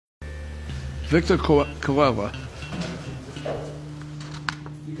Victor Colella.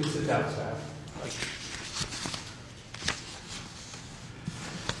 You can sit down, sir.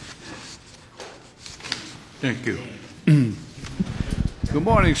 Thank you. Good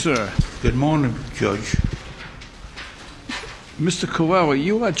morning, sir. Good morning, Judge. Mr. Colella,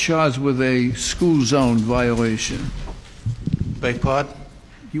 you are charged with a school zone violation. Beg pardon?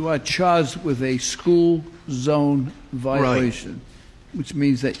 You are charged with a school zone violation, which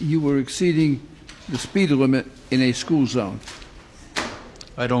means that you were exceeding the speed limit in a school zone.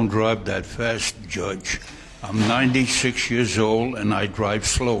 I don't drive that fast, Judge. I'm 96 years old and I drive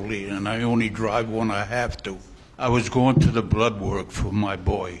slowly, and I only drive when I have to. I was going to the blood work for my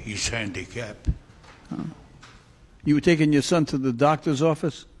boy. He's handicapped. You were taking your son to the doctor's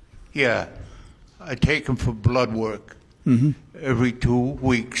office? Yeah, I take him for blood work every 2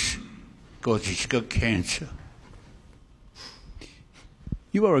 weeks because he's got cancer.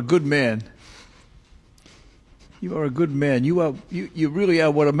 You are a good man. You are a good man. You really are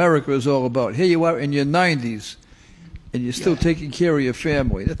what America is all about. Here you are in your 90s, and you're still taking care of your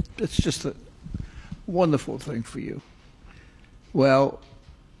family. That's just a wonderful thing for you. Well,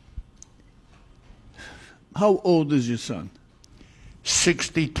 how old is your son?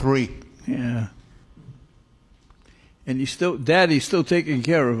 63. Yeah. And Daddy's still taking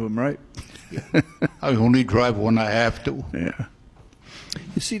care of him, right? I only drive when I have to. Yeah.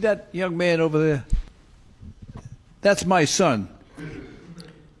 You see that young man over there? That's my son.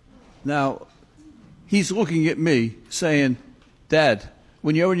 Now, he's looking at me saying, Dad,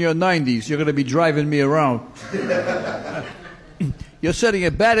 when you're in your 90s, you're going to be driving me around. You're setting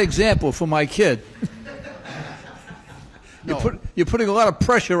a bad example for my kid. No. You're putting a lot of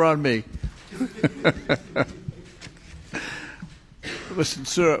pressure on me. Listen,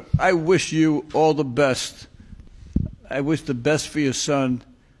 sir, I wish you all the best. I wish the best for your son,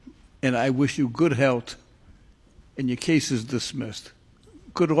 and I wish you good health. And your case is dismissed.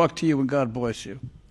 Good luck to you, and God bless you.